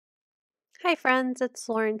Hi friends, it's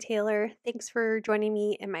Lauren Taylor. Thanks for joining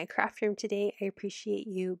me in my craft room today. I appreciate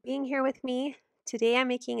you being here with me. Today I'm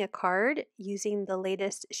making a card using the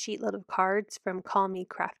latest sheetload of cards from Call Me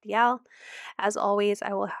Crafty Al. As always,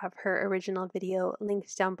 I will have her original video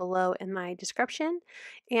linked down below in my description.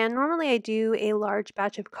 And normally I do a large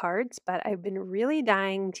batch of cards, but I've been really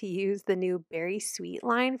dying to use the new Berry Sweet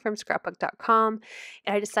line from scrapbook.com.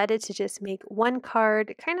 And I decided to just make one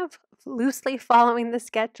card, kind of loosely following the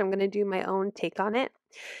sketch. I'm going to do my own take on it.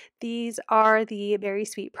 These are the Berry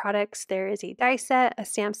Sweet products. There is a die set, a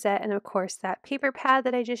stamp set, and of course that paper pad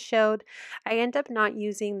that I just showed. I end up not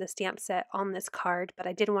using the stamp set on this card, but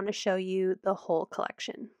I did want to show you the whole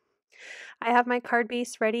collection. I have my card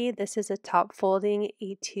base ready. This is a top folding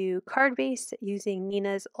A2 card base using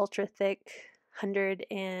Nina's ultra thick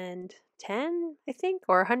 110, I think,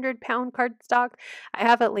 or 100-pound cardstock. I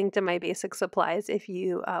have it linked in my basic supplies if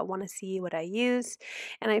you want to see what I use.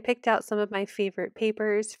 And I picked out some of my favorite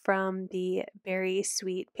papers from the Berry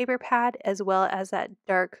Sweet paper pad, as well as that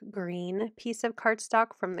dark green piece of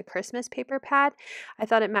cardstock from the Christmas paper pad. I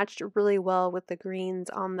thought it matched really well with the greens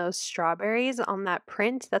on those strawberries on that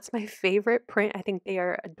print. That's my favorite print. I think they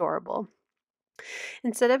are adorable.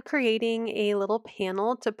 Instead of creating a little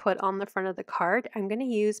panel to put on the front of the card, I'm going to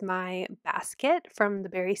use my basket from the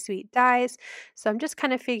Berry Sweet dies. So I'm just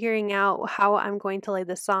kind of figuring out how I'm going to lay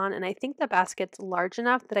this on, and I think the basket's large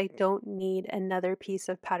enough that I don't need another piece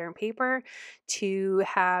of pattern paper to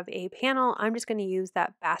have a panel. I'm just going to use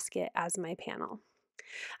that basket as my panel.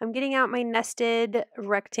 I'm getting out my nested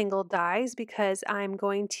rectangle dies because I'm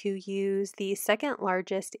going to use the second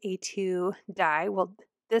largest A2 die. Well,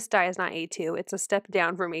 this die is not A2, it's a step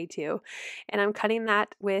down from A2. And I'm cutting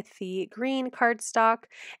that with the green cardstock,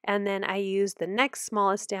 and then I use the next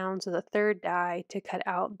smallest down, so the third die, to cut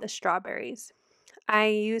out the strawberries. I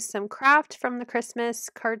used some craft from the Christmas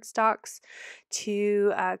cardstocks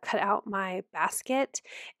to cut out my basket,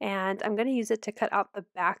 and I'm going to use it to cut out the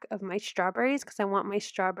back of my strawberries because I want my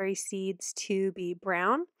strawberry seeds to be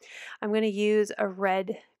brown. I'm going to use a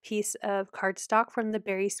red piece of cardstock from the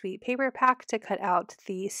Berry Sweet paper pack to cut out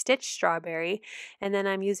the stitched strawberry, and then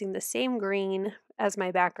I'm using the same green as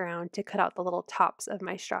my background to cut out the little tops of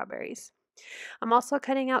my strawberries. I'm also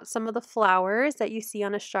cutting out some of the flowers that you see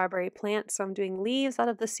on a strawberry plant. So I'm doing leaves out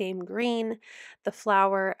of the same green, the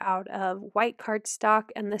flower out of white cardstock,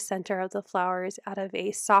 and the center of the flowers out of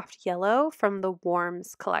a soft yellow from the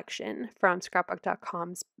Warms collection from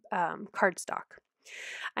scrapbook.com's cardstock.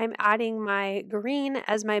 I'm adding my green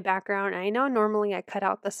as my background. I know normally I cut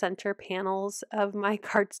out the center panels of my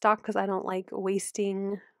cardstock because I don't like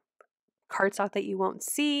wasting cardstock that you won't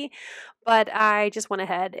see, but I just went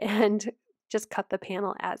ahead and just cut the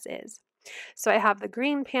panel as is. So I have the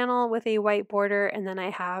green panel with a white border, and then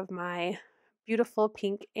I have my beautiful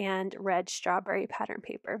pink and red strawberry pattern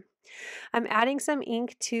paper. I'm adding some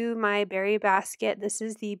ink to my berry basket. This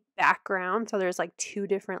is the background, so there's like two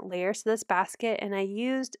different layers to this basket, and I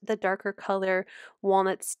used the darker color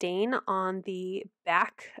Walnut stain on the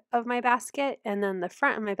back of my basket, and then the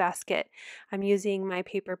front of my basket I'm using my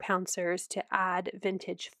paper pouncers to add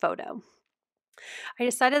vintage photo. I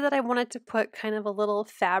decided that I wanted to put kind of a little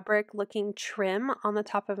fabric looking trim on the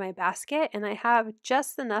top of my basket, and I have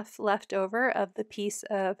just enough left over of the piece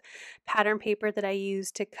of pattern paper that I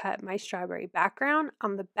used to cut my strawberry background.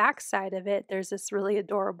 On the back side of it, there's this really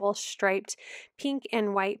adorable striped pink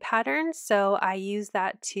and white pattern, so I use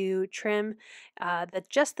that to trim die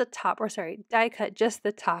cut just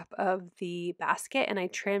the top of the basket, and I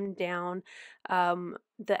trimmed down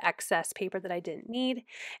the excess paper that I didn't need.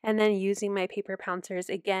 And then using my paper pouncers,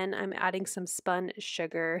 again, I'm adding some Spun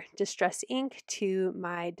Sugar Distress ink to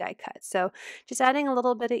my die cut. So just adding a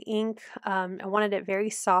little bit of ink. I wanted it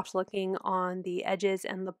very soft looking on the edges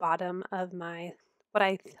and the bottom of my, what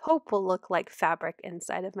I hope will look like fabric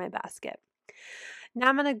inside of my basket. Now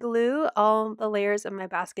I'm going to glue all the layers of my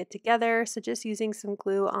basket together. So just using some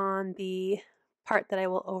glue on the part that I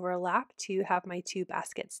will overlap to have my two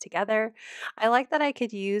baskets together. I like that I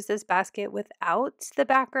could use this basket without the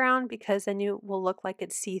background because then it will look like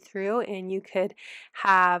it's see-through and you could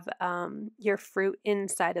have your fruit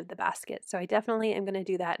inside of the basket. So I definitely am going to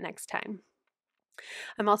do that next time.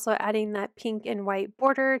 I'm also adding that pink and white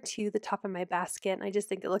border to the top of my basket, and I just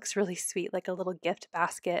think it looks really sweet, like a little gift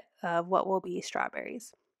basket of what will be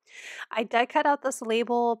strawberries. I die cut out this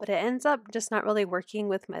label, but it ends up just not really working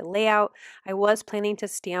with my layout. I was planning to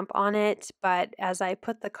stamp on it, but as I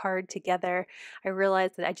put the card together, I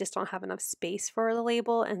realized that I just don't have enough space for the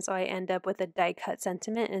label, and so I end up with a die cut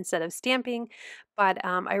sentiment instead of stamping. But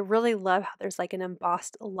I really love how there's like an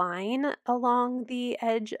embossed line along the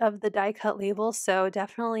edge of the die cut label, so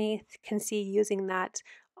definitely can see using that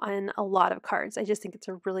on a lot of cards. I just think it's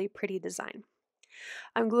a really pretty design.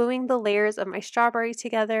 I'm gluing the layers of my strawberry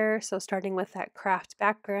together. So starting with that craft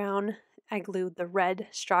background, I glued the red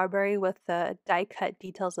strawberry with the die cut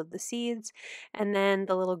details of the seeds and then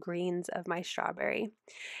the little greens of my strawberry.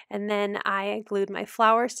 And then I glued my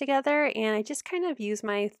flowers together and I just kind of used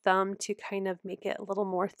my thumb to kind of make it a little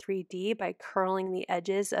more 3D by curling the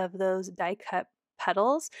edges of those die cut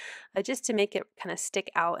petals just to make it kind of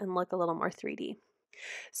stick out and look a little more 3D.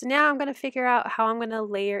 So now I'm going to figure out how I'm going to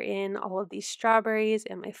layer in all of these strawberries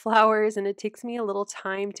and my flowers, and it takes me a little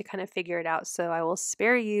time to kind of figure it out. So I will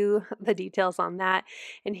spare you the details on that.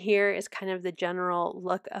 And here is kind of the general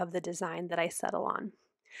look of the design that I settle on.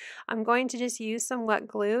 I'm going to just use some wet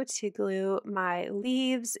glue to glue my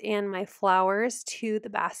leaves and my flowers to the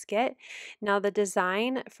basket. Now the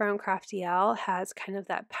design from Crafty Owl has kind of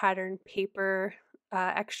that pattern paper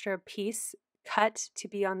extra piece cut to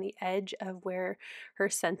be on the edge of where her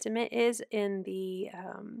sentiment is in the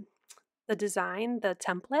design, the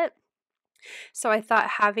template. So I thought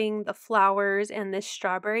having the flowers and this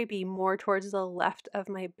strawberry be more towards the left of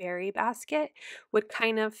my berry basket would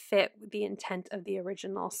kind of fit the intent of the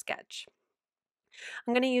original sketch.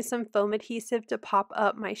 I'm going to use some foam adhesive to pop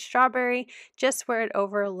up my strawberry just where it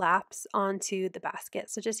overlaps onto the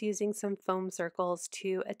basket. So just using some foam circles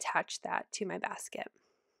to attach that to my basket.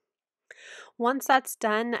 Once that's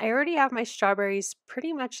done, I already have my strawberries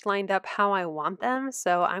pretty much lined up how I want them.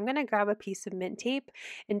 So I'm going to grab a piece of mint tape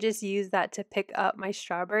and just use that to pick up my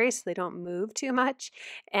strawberries so they don't move too much.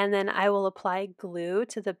 And then I will apply glue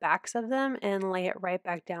to the backs of them and lay it right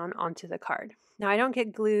back down onto the card. Now I don't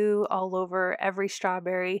get glue all over every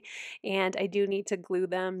strawberry and I do need to glue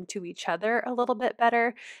them to each other a little bit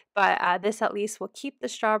better, but this at least will keep the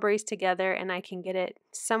strawberries together and I can get it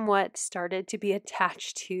somewhat started to be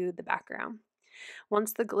attached to the background.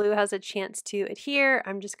 Once the glue has a chance to adhere,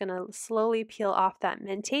 I'm just going to slowly peel off that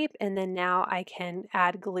mint tape and then now I can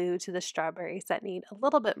add glue to the strawberries that need a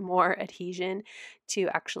little bit more adhesion to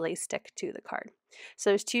actually stick to the card. So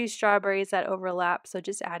there's two strawberries that overlap, so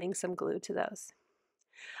just adding some glue to those.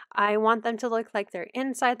 I want them to look like they're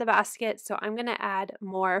inside the basket, so I'm going to add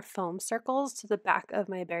more foam circles to the back of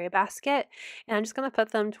my berry basket, and I'm just going to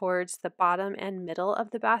put them towards the bottom and middle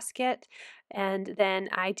of the basket. And then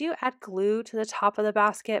I do add glue to the top of the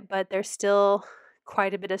basket, but there's still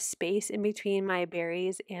quite a bit of space in between my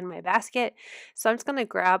berries and my basket. So I'm just going to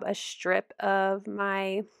grab a strip of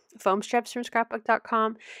my foam strips from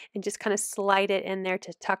scrapbook.com and just kind of slide it in there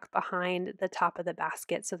to tuck behind the top of the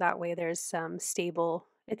basket so that way there's some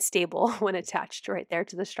it's stable when attached right there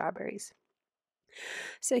to the strawberries.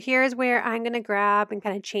 So here's where I'm going to grab and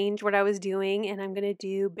kind of change what I was doing, and I'm going to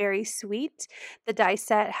do Berry Sweet. The die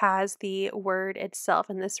set has the word itself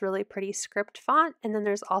in this really pretty script font, and then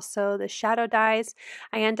there's also the shadow dies.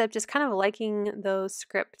 I end up just kind of liking those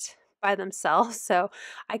script by themselves, so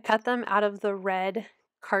I cut them out of the red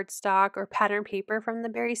cardstock or pattern paper from the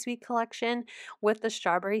Berry Sweet collection with the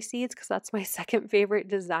strawberry seeds because that's my second favorite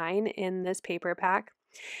design in this paper pack.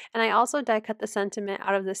 And I also die cut the sentiment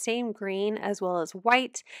out of the same green as well as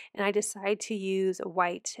white, and I decide to use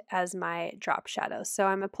white as my drop shadow. So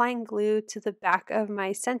I'm applying glue to the back of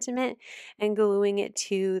my sentiment and gluing it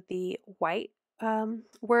to the white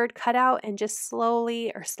word cutout and just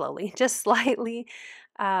just slightly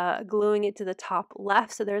gluing it to the top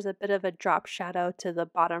left. So there's a bit of a drop shadow to the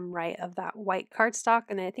bottom right of that white cardstock,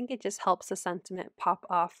 and I think it just helps the sentiment pop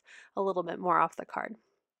off a little bit more off the card.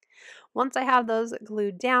 Once I have those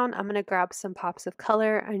glued down, I'm going to grab some pops of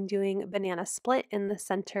color. I'm doing Banana Split in the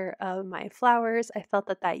center of my flowers. I felt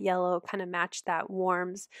that that yellow kind of matched that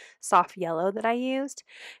warm's soft yellow that I used.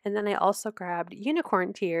 And then I also grabbed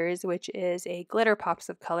Unicorn Tears, which is a glitter pops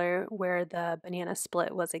of color where the Banana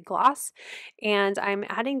Split was a gloss. And I'm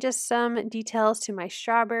adding just some details to my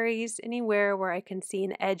strawberries. Anywhere where I can see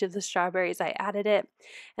an edge of the strawberries, I added it.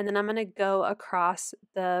 And then I'm going to go across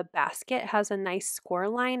the basket. It has a nice score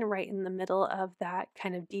line right in the middle of that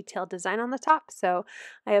kind of detailed design on the top. So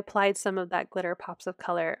I applied some of that glitter pops of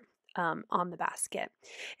color on the basket.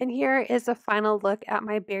 And here is a final look at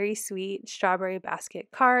my Berry Sweet strawberry basket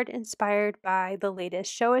card inspired by the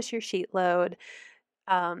latest Show Us Your Sheet Load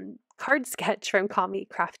card sketch from Call Me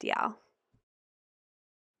Crafty Owl.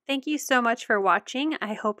 Thank you so much for watching.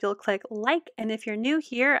 I hope you'll click like, and if you're new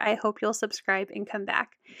here, I hope you'll subscribe and come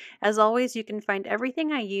back. As always, you can find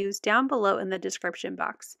everything I use down below in the description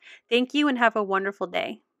box. Thank you and have a wonderful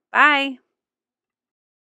day. Bye!